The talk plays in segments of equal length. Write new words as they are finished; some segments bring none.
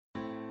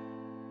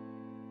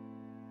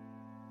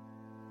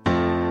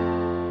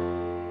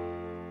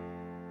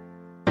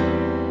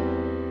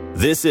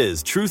This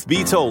is Truth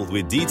Be Told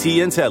with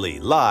DT and Telly,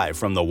 live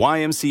from the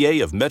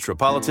YMCA of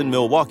Metropolitan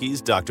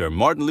Milwaukee's Dr.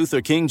 Martin Luther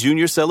King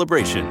Jr.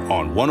 celebration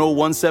on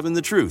 1017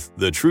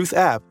 The Truth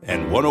app,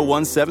 and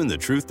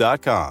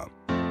 1017thetruth.com.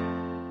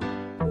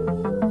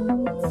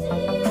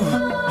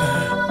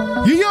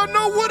 Y'all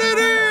know what it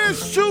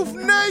is, Truth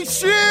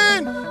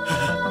Nation.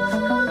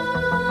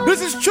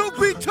 This is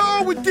Truth Be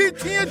Told with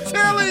DT and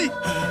Telly.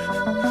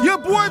 Your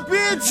boy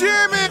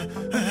Benjamin.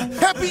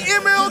 Happy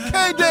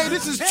MLK Day.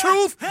 This is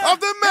Truth of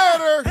the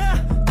Matter.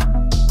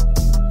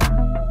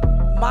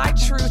 My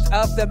truth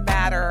of the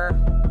matter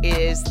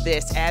is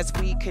this: as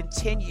we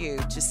continue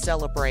to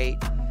celebrate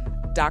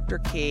Dr.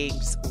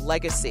 King's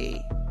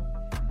legacy,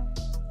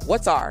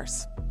 what's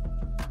ours?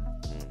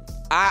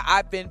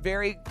 I've been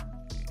very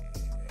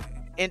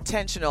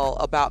intentional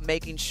about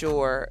making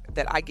sure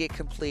that I get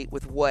complete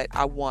with what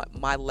I want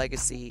my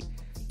legacy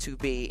to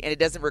be. And it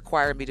doesn't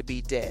require me to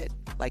be dead.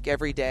 Like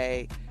every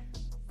day,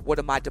 what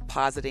am I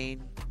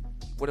depositing?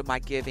 What am I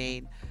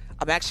giving?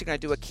 I'm actually going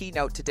to do a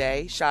keynote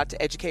today. Shout out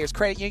to Educators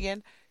Credit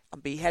Union.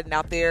 I'll be heading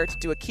out there to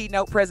do a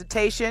keynote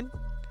presentation.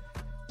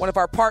 One of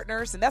our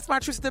partners, and that's my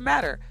truth of the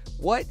matter.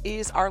 What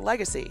is our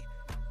legacy?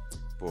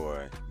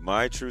 Boy,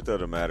 my truth of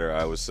the matter,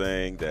 I was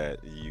saying that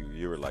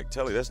you were like,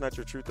 Telly, that's not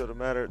your truth of the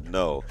matter?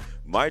 No,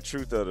 my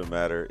truth of the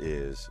matter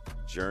is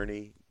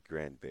Journee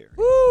Grandberry.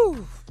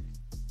 Woo!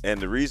 And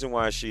the reason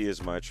why she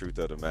is my truth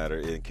of the matter,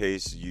 in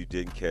case you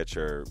didn't catch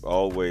her,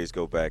 always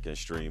go back and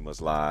stream us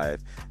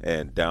live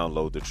and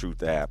download the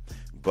Truth app.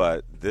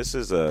 But this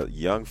is a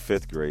young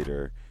fifth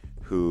grader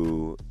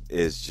who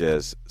is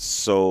just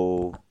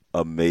so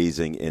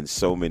amazing in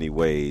so many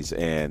ways.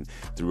 And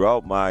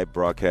throughout my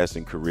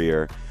broadcasting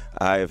career,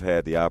 I have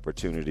had the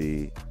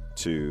opportunity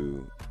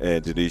to,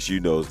 and Denise,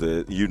 you know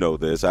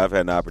this, I've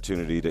had an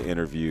opportunity to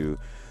interview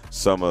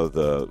some of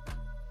the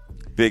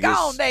biggest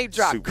Go on, name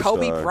drop. superstar.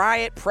 Kobe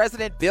Bryant,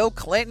 President Bill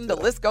Clinton, the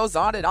list goes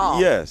on and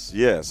on. Yes.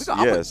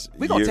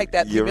 We're going to take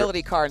that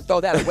humility card and throw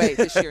that away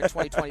this year in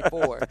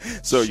 2024.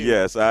 So, Shoot.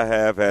 yes, I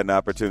have had an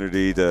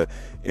opportunity to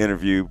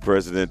interview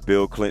President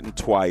Bill Clinton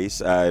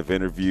twice. I've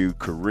interviewed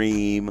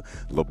Kareem,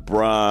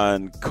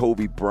 LeBron,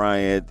 Kobe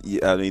Bryant.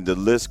 I mean, the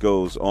list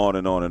goes on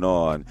and on and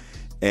on.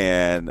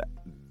 And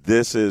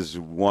this is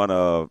one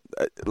of,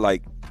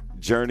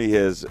 Journee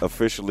has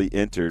officially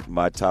entered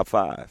my top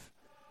 5.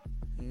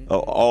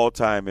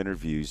 All-time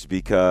interviews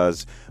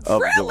because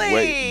of the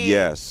way.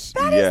 Yes,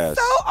 that yes.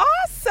 is so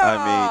awesome.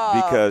 I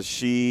mean, because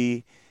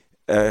she,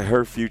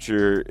 her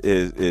future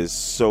is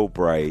so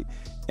bright,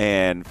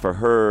 and for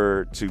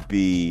her to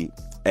be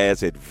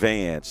as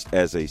advanced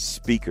as a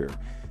speaker,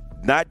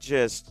 not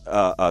just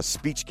a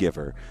speech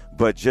giver,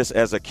 but just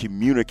as a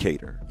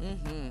communicator,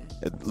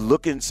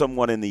 looking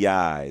someone in the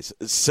eyes,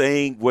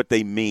 saying what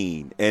they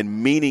mean,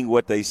 and meaning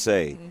what they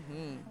say.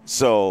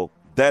 So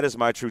that is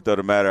my truth of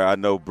the matter. I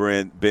know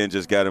Ben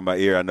just got in my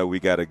ear. I know we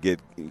got to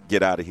get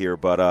out of here,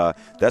 but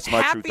that's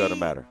my truth of the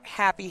matter.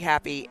 Happy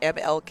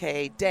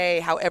MLK Day.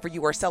 However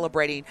you are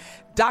celebrating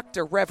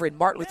Dr. Reverend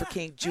Martin Luther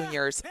King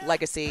Jr.'s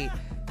legacy,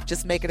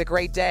 just make it a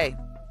great day.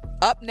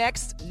 Up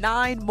next,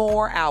 9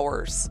 more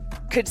hours,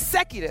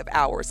 consecutive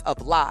hours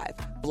of live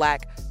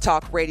Black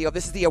Talk Radio.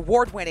 This is the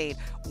award-winning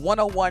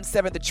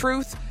 1017 The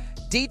Truth.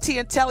 DT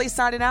and Telly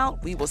signing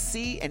out. We will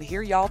see and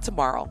hear y'all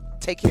tomorrow.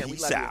 Take care. Peace We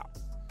love out. you.